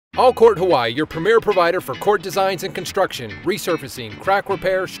All Court Hawaii, your premier provider for court designs and construction, resurfacing, crack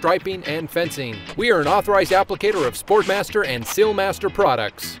repair, striping, and fencing. We are an authorized applicator of SportMaster and SealMaster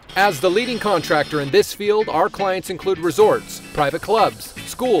products. As the leading contractor in this field, our clients include resorts, private clubs,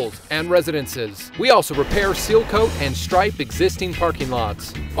 schools, and residences. We also repair, seal coat, and stripe existing parking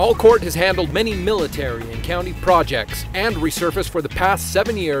lots. All Court has handled many military and county projects and resurfaced for the past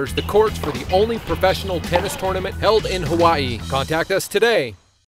 7 years the courts for the only professional tennis tournament held in Hawaii. Contact us today.